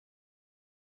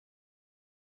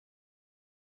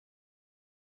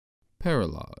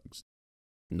Paralogues.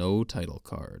 No title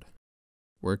card.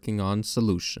 Working on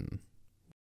solution.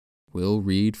 We'll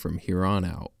read from here on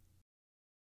out.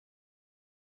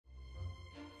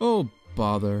 Oh,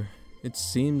 bother. It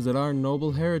seems that our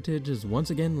noble heritage has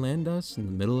once again landed us in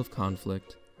the middle of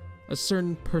conflict. A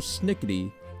certain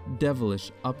persnickety,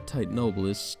 devilish, uptight noble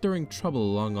is stirring trouble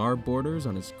along our borders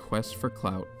on his quest for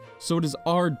clout. So it is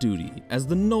our duty, as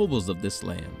the nobles of this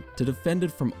land, to defend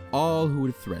it from all who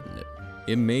would threaten it.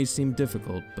 It may seem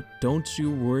difficult, but don't you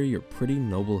worry your pretty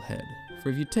noble head. For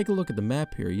if you take a look at the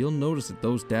map here, you'll notice that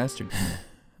those dastards...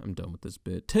 I'm done with this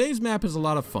bit. Today's map is a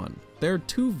lot of fun. There are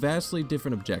two vastly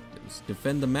different objectives: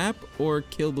 defend the map or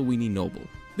kill the weenie noble.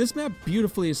 This map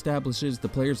beautifully establishes the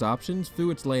player's options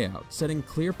through its layout, setting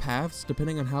clear paths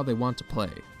depending on how they want to play.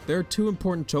 There are two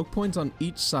important choke points on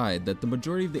each side that the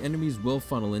majority of the enemies will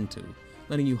funnel into,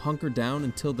 letting you hunker down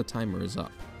until the timer is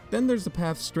up. Then there's the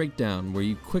path straight down where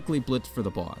you quickly blitz for the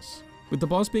boss. With the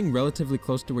boss being relatively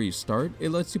close to where you start, it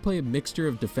lets you play a mixture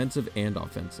of defensive and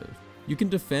offensive. You can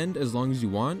defend as long as you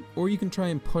want, or you can try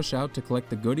and push out to collect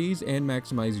the goodies and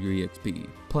maximize your EXP,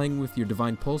 playing with your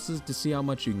divine pulses to see how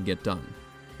much you can get done.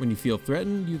 When you feel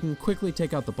threatened, you can quickly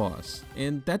take out the boss,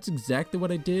 and that's exactly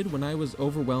what I did when I was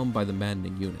overwhelmed by the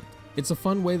maddening unit. It's a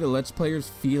fun way that lets players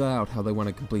feel out how they want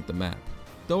to complete the map,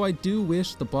 though I do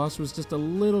wish the boss was just a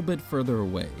little bit further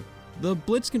away. The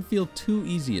blitz can feel too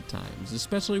easy at times,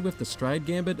 especially with the stride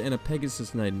gambit and a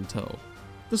Pegasus Knight in tow.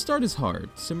 The start is hard,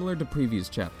 similar to previous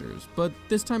chapters, but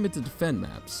this time it's a defend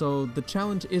map, so the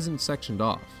challenge isn't sectioned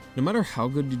off. No matter how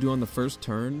good you do on the first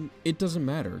turn, it doesn't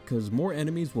matter, cause more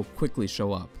enemies will quickly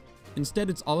show up. Instead,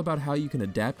 it's all about how you can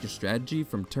adapt your strategy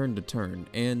from turn to turn,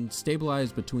 and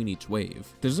stabilize between each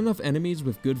wave. There's enough enemies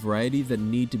with good variety that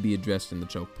need to be addressed in the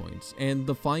choke points, and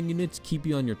the flying units keep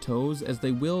you on your toes as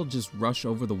they will just rush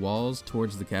over the walls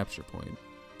towards the capture point.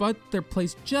 But they're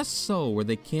placed just so where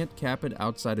they can't cap it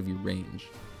outside of your range.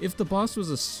 If the boss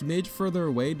was a smidge further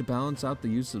away to balance out the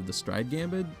use of the stride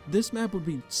gambit, this map would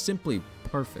be simply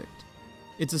perfect.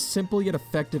 It's a simple yet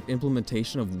effective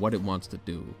implementation of what it wants to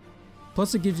do.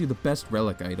 Plus it gives you the best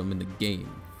relic item in the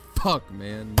game. Fuck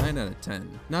man, 9 out of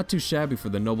 10. Not too shabby for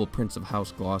the noble prince of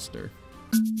House Gloucester.